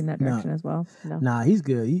moving that no, direction as well? No. nah, he's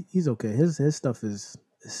good. He's okay. His stuff is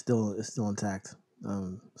still intact.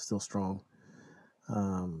 Still strong.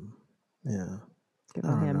 Um, yeah. Good I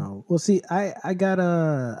on don't him. know. Well, see, I got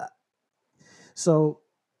a so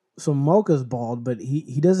Mocha's bald, but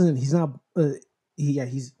he doesn't. He's not.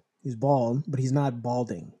 He's bald, but he's not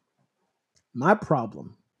balding. My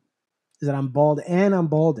problem is that I'm bald and I'm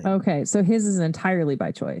balding. Okay, so his is entirely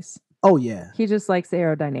by choice. Oh yeah, he just likes the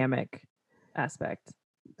aerodynamic aspect.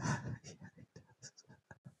 It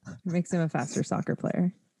makes him a faster soccer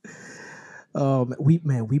player.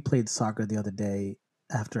 we played soccer the other day.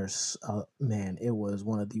 After man, it was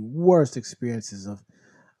one of the worst experiences of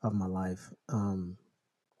my life. Man,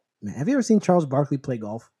 have you ever seen Charles Barkley play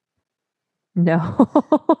golf? No.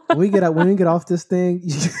 when we get off this thing,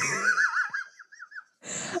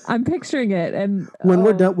 I'm picturing it, and when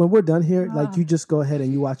we're done here, like you just go ahead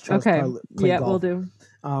and you watch Charles Barkley play golf. We'll do.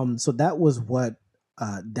 So that was what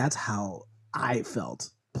that's how I felt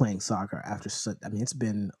playing soccer after. I mean, it's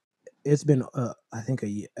been I think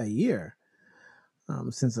a year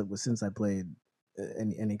since I played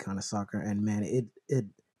any kind of soccer, and man,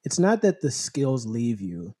 it's not that the skills leave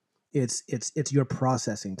you, it's your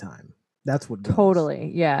processing time. That's what goes.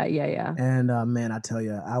 Totally. Yeah. And man, I tell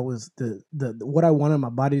you, I was the what I wanted my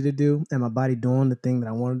body to do, and my body doing the thing that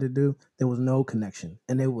I wanted to do. There was no connection,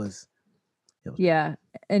 and it was yeah,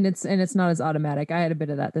 and it's not as automatic. I had a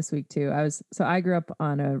bit of that this week too. I grew up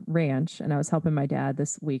on a ranch, and I was helping my dad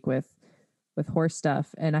this week with horse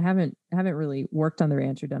stuff, and I haven't really worked on the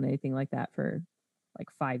ranch or done anything like that for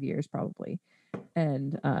like 5 years probably.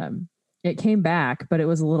 And it came back, but it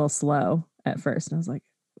was a little slow at first, and I was like,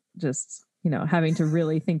 just having to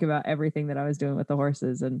really think about everything that I was doing with the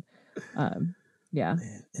horses. And yeah,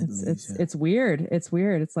 man, it's weird. It's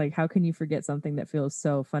weird. It's like, how can you forget something that feels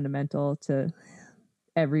so fundamental to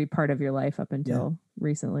every part of your life up until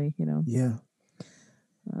recently, Yeah.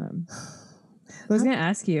 I was going to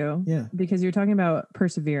ask you, because you're talking about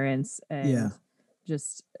perseverance and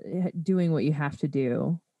just doing what you have to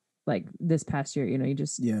do. Like this past year, you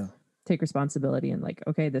just take responsibility and like,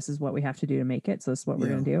 okay, this is what we have to do to make it. So this is what we're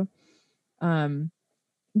going to do.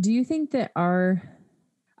 Do you think that I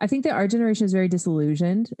think that our generation is very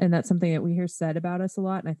disillusioned, and that's something that we hear said about us a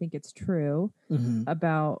lot. And I think it's true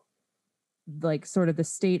about like sort of the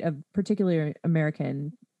state of particularly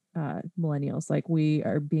American millennials. Like we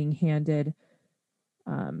are being handed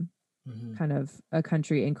kind of a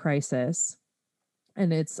country in crisis,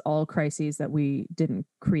 and it's all crises that we didn't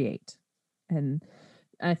create. And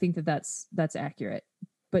I think that that's accurate.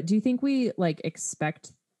 But do you think we like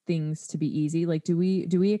expect things to be easy? Like, do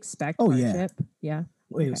we expect hardship? Yeah.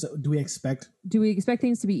 Wait, okay. So do we expect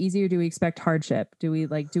things to be easy, or do we expect hardship? Do we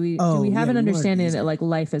have an understanding that like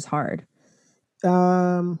life is hard?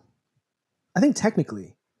 I think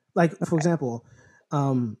technically, like for example,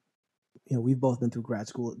 we've both been through grad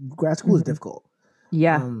school. Grad school is difficult.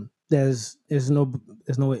 Yeah. There's no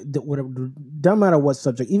way, whatever, doesn't matter what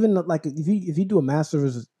subject, even like if you do a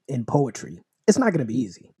master's in poetry, it's not going to be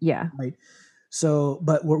easy. Yeah. Right. So,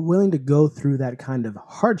 but we're willing to go through that kind of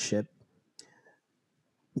hardship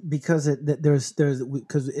because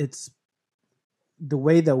because it's the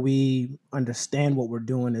way that we understand what we're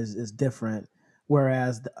doing is different.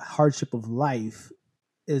 Whereas the hardship of life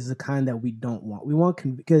is the kind that we don't want. We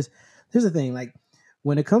want because here's the thing, like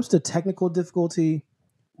when it comes to technical difficulty,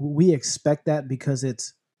 we expect that because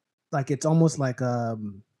it's almost like a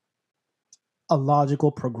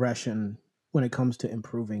logical progression when it comes to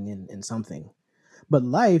improving in something. But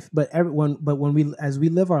everyone, but when we as we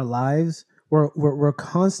live our lives, we're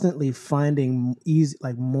constantly finding easy,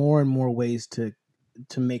 like more and more ways to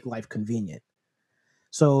make life convenient.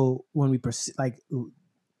 So when we like,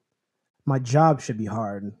 my job should be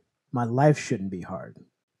hard, my life shouldn't be hard,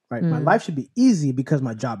 right? My life should be easy because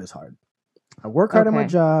my job is hard. I work hard at my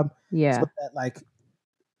job, so that like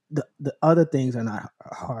the other things are not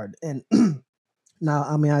hard. And now,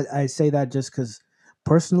 I mean, I say that just because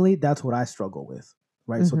personally, that's what I struggle with,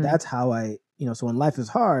 right? So that's how so when life is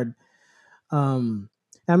hard, I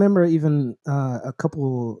remember even a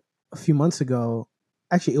few months ago,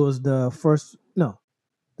 actually, it was the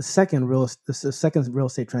second real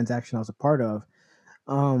estate transaction I was a part of.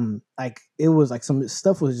 Like it was like some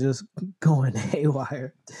stuff was just going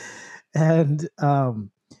haywire, and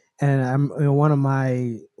one of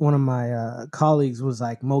my colleagues was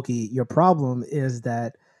like, Moki, your problem is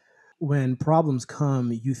that when problems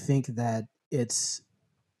come, you think that it's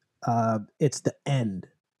the end,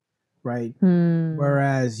 right?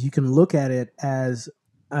 Whereas you can look at it as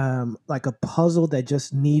like a puzzle that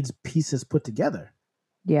just needs pieces put together.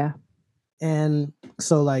 Yeah. And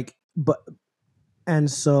so like,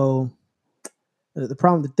 so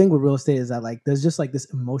the thing with real estate is that like there's just like this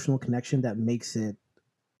emotional connection that makes it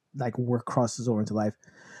like work crosses over into life.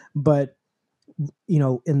 But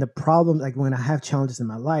in the problem, like when I have challenges in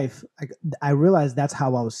my life, I realized that's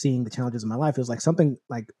how I was seeing the challenges in my life. It was like something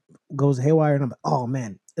like goes haywire and I'm like, oh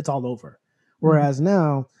man, it's all over. Whereas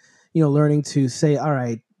now, learning to say, all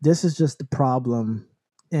right, this is just the problem,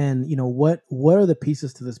 and what are the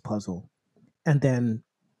pieces to this puzzle, and then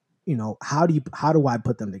how do I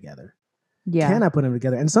put them together? Yeah. Can I put them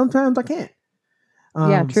together? And sometimes I can't.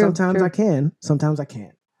 Yeah, true. Sometimes I can. Sometimes I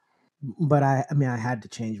can't. But I mean, I had to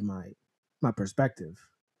change my perspective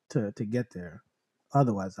to get there.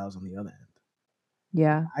 Otherwise, I was on the other end.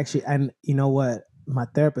 Yeah. Actually, and you know what? My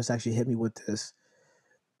therapist actually hit me with this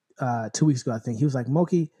 2 weeks ago. I think he was like,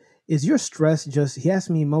 "Moki, is your stress just?" He asked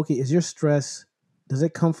me, "Moki, is your stress? Does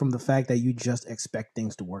it come from the fact that you just expect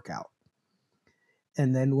things to work out,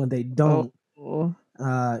 and then when they don't,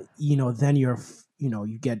 then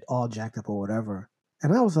you get all jacked up or whatever?"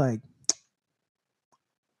 And I was like,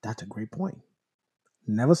 "That's a great point.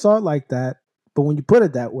 Never saw it like that, but when you put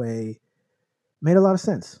it that way, made a lot of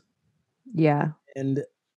sense." Yeah. And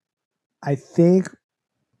I think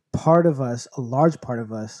a large part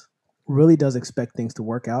of us, really does expect things to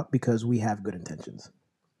work out because we have good intentions.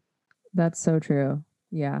 That's so true.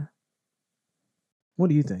 Yeah. What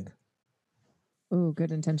do you think? Oh,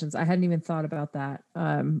 good intentions. I hadn't even thought about that.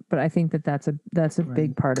 But I think that's a right.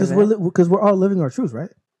 Big part of it. Because we're all living our truth, right?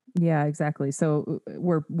 Yeah, exactly. So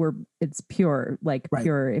it's pure, like right.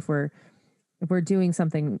 Pure. If we're doing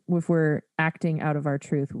something, if we're acting out of our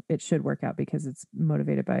truth, it should work out because it's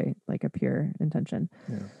motivated by like a pure intention.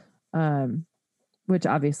 Yeah. Which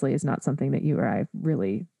obviously is not something that you or I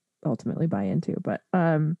really ultimately buy into, but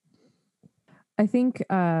I think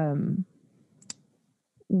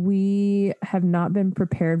we have not been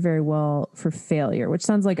prepared very well for failure, which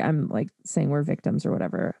sounds like I'm like saying we're victims or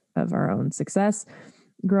whatever of our own success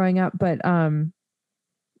growing up. But I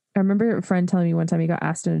remember a friend telling me one time he got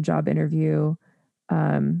asked in a job interview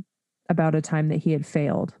about a time that he had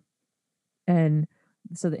failed. And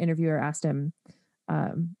so the interviewer asked him,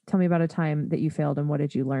 tell me about a time that you failed and what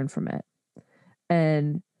did you learn from it?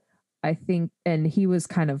 And I think, and he was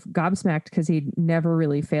kind of gobsmacked because he'd never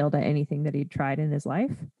really failed at anything that he'd tried in his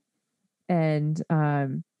life. And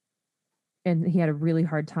he had a really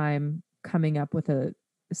hard time coming up with a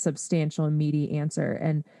substantial, meaty answer.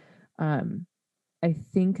 And I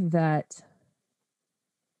think that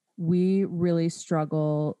we really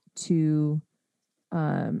struggle to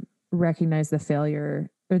recognize the failure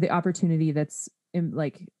or the opportunity that's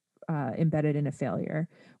embedded in a failure,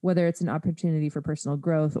 whether it's an opportunity for personal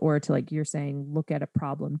growth or to, like you're saying, look at a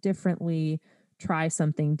problem differently, try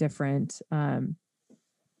something different,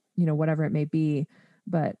 whatever it may be.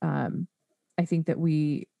 But I think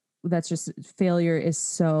that that's just, failure is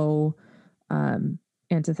so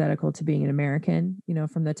antithetical to being an American,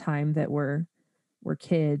 from the time that we're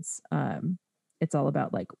kids. It's all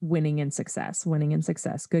about like winning and success,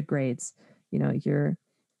 good grades. You're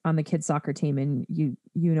on the kids soccer team and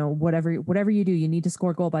whatever you do, you need to score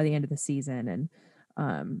a goal by the end of the season.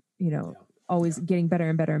 And, always getting better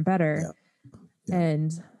and better and better. Yeah.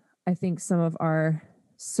 And I think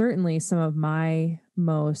certainly some of my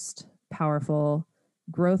most powerful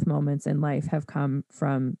growth moments in life have come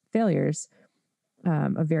from failures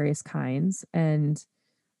of various kinds, and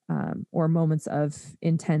or moments of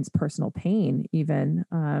intense personal pain even.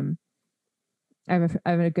 I have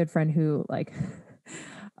a good friend who like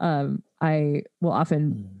I will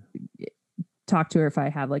often talk to her if I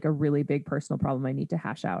have like a really big personal problem I need to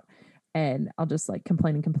hash out. And I'll just like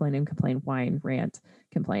complain and complain and complain, whine, rant,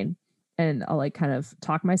 complain. And I'll like kind of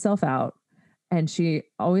talk myself out. And she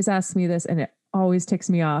always asks me this, and it always ticks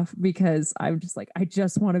me off because I'm just like, I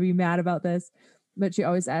just want to be mad about this. But she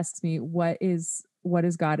always asks me, what is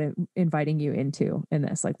God inviting you into in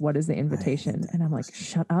this? Like, what is the invitation? And I'm like,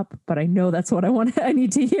 shut up. But I know that's what I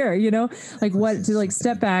need to hear, you know, like what to like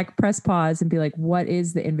step back, press pause and be like, what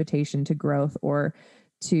is the invitation to growth or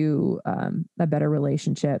to a better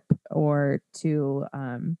relationship or to,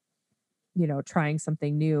 you know, trying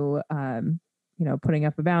something new, you know, putting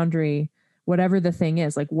up a boundary, whatever the thing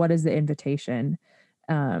is, like, what is the invitation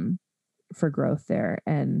for growth there?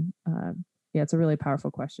 And yeah, it's a really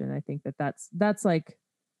powerful question. I think that's like,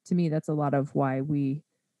 to me, that's a lot of why we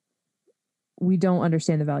don't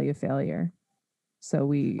understand the value of failure. So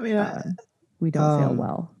we don't fail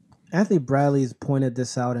well. Anthony Bradley's pointed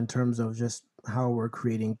this out in terms of just how we're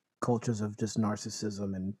creating cultures of just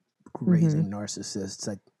narcissism and raising narcissists.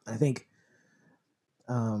 I think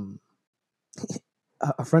a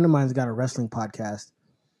friend of mine's got a wrestling podcast,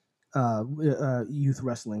 youth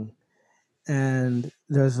wrestling, and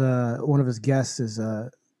there's one of his guests is a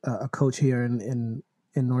coach here in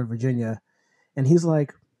Northern Virginia, and he's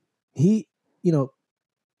like, he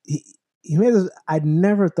made this. I'd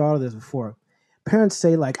never thought of this before. Parents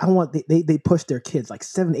say like, I want they push their kids like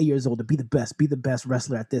 7, 8 years old to be the best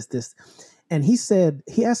wrestler at this, and he said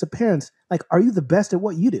he asked the parents like, are you the best at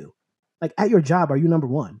what you do? Like at your job, are you number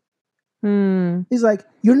one? He's like,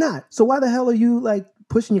 you're not. So why the hell are you like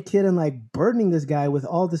pushing your kid and like burdening this guy with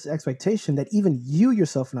all this expectation that even you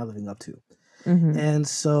yourself are not living up to? And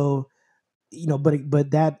so, you know,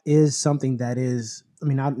 but that is something that is, I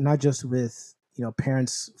mean, not just with, you know,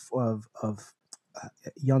 parents of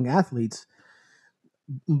young athletes,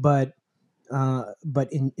 but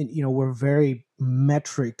in you know, we're very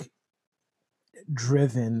metric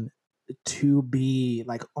driven to be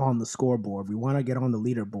like on the scoreboard. We want to get on the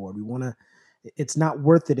leaderboard. We want to. It's not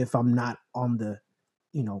worth it if I'm not on the,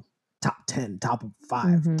 you know, top 10, top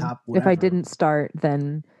 5, top whatever. If I didn't start,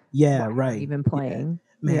 then yeah, right, even playing.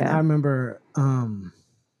 Yeah. Man, I remember,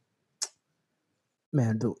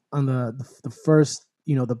 man, on the first,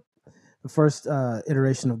 you know, the first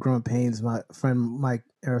iteration of Growing Pains, my friend Mike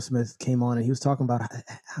Aerosmith came on and he was talking about,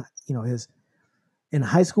 you know, his in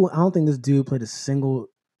high school. I don't think this dude played a single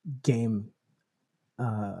game.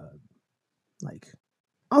 Like,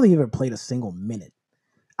 I don't think he ever played a single minute.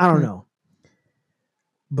 I don't know.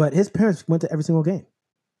 But his parents went to every single game.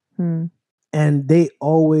 And they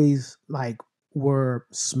always like were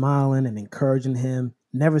smiling and encouraging him.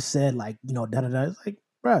 Never said like, you know, da-da-da. It's like,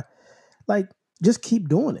 bruh, like just keep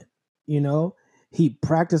doing it. You know, he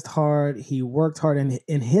practiced hard. He worked hard. And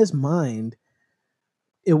in his mind,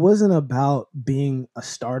 it wasn't about being a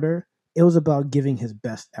starter. It was about giving his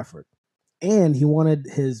best effort. And he wanted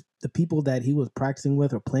the people that he was practicing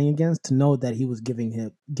with or playing against to know that he was giving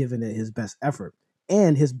it his best effort.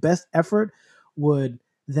 And his best effort would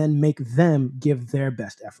then make them give their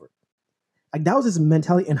best effort. Like that was his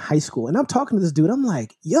mentality in high school. And I'm talking to this dude. I'm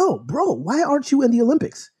like, yo, bro, why aren't you in the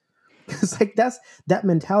Olympics? It's like that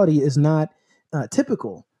mentality is not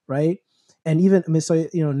typical, right? And even, I mean, so,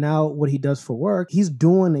 you know, now what he does for work, he's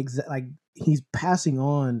doing like he's passing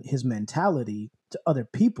on his mentality to other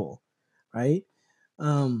people, right?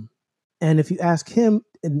 And if you ask him,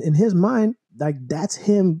 in his mind, like that's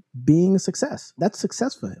him being a success. That's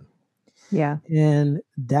success for him. Yeah. And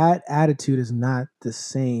that attitude is not the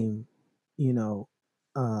same, you know,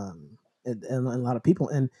 and a lot of people.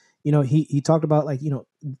 And, you know, he talked about like, you know,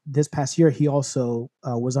 this past year, he also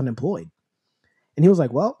was unemployed. And he was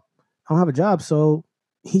like, well, I don't have a job. So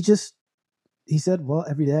he said, well,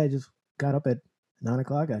 every day I just got up at 9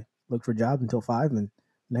 o'clock. I looked for jobs until 5. And the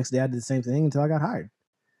next day I did the same thing until I got hired.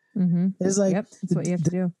 It's like, yep, that's what you have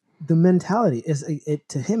to do. The mentality is it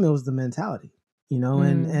to him. It was the mentality, you know,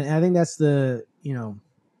 and I think that's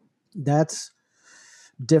that's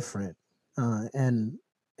different. And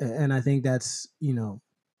I think that's, you know,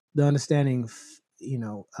 the understanding, you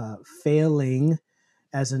know, failing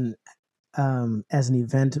as an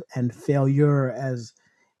event and failure as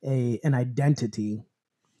an identity,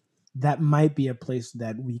 that might be a place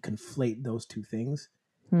that we conflate those two things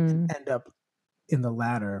and end up in the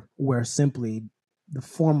latter, where simply the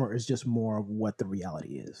former is just more of what the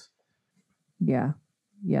reality is. Yeah,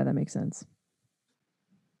 that makes sense.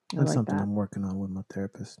 That's something I'm working on with my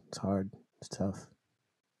therapist. It's hard. It's tough.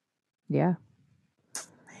 Yeah.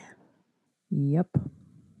 Man. Yep.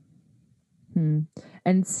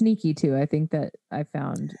 And sneaky too. I think that I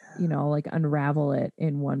found, like unravel it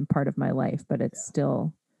in one part of my life, but it's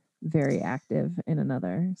still very active in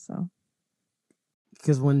another. So.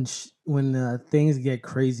 Because when things get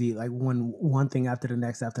crazy, like when one thing after the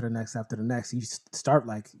next, you start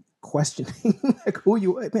like questioning like who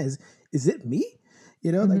you are. Man, is it me?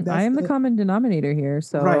 Like I am the common denominator here.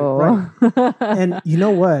 So right. And you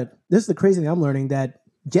know what? This is the crazy thing I'm learning, that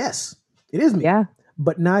yes, it is me. Yeah.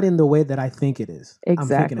 But not in the way that I think it is.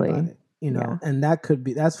 Exactly. I'm thinking about it, and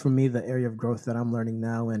that's for me the area of growth that I'm learning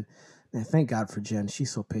now. And man, thank God for Jen. She's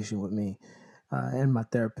so patient with me. And my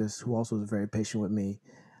therapist, who also is very patient with me.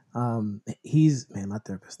 My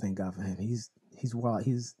therapist, thank God for him. He's wild.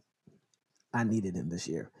 I needed him this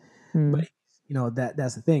year. But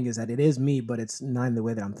that's the thing, is that it is me, but it's not in the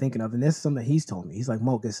way that I'm thinking of. And this is something that he's told me. He's like,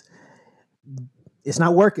 Mokus, it's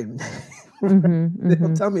not working.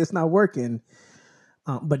 They'll tell me it's not working.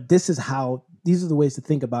 But these are the ways to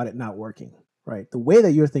think about it not working, right? The way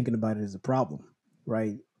that you're thinking about it is a problem,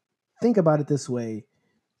 right? Think about it this way,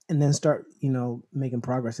 and then start, making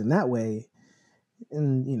progress in that way,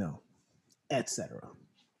 and, etc.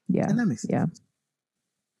 Yeah. And that makes sense.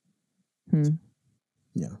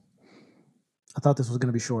 Yeah. I thought this was going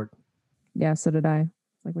to be short. Yeah, so did I.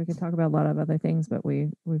 Like, we could talk about a lot of other things, but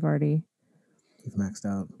we've already maxed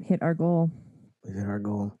out. Hit our goal. We've hit our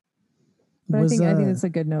goal. But I think it's a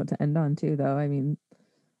good note to end on too, though. I mean,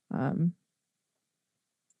 I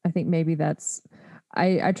think maybe that's,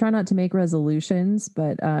 I try not to make resolutions,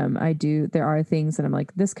 but there are things that I'm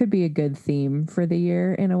like, this could be a good theme for the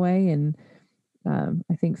year in a way. And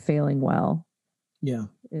I think failing well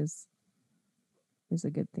is a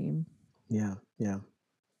good theme. Yeah.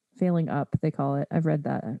 Failing up, they call it. I've read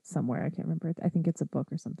that somewhere. I can't remember. I think it's a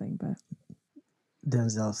book or something, but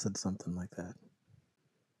Denzel said something like that.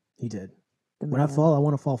 He did. When I fall, I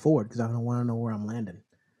want to fall forward because I don't want to know where I'm landing.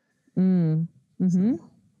 So,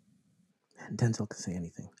 Denzel can say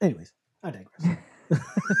anything. Anyways, I digress.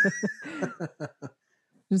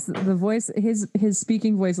 Just the voice, his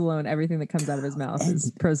speaking voice alone, everything that comes out of his mouth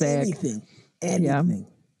is prosaic. Anything.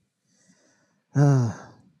 Yeah.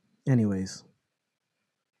 Anyways,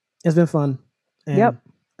 it's been fun. And yep.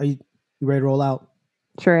 Are you ready to roll out?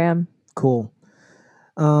 Sure am. Cool.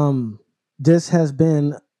 This has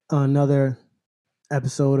been another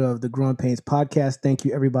episode of the Growing Pains podcast. Thank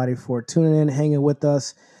you everybody for tuning in, hanging with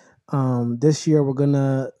us. This year we're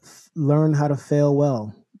gonna learn how to fail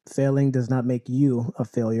well. Failing does not make you a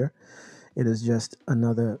failure. It is just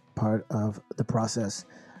another part of the process.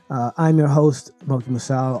 I'm your host, Moki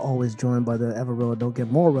Musal, always joined by the ever real, don't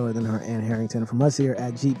get more realer than her, Ann Harrington. From us here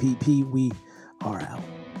at GPP, we are out.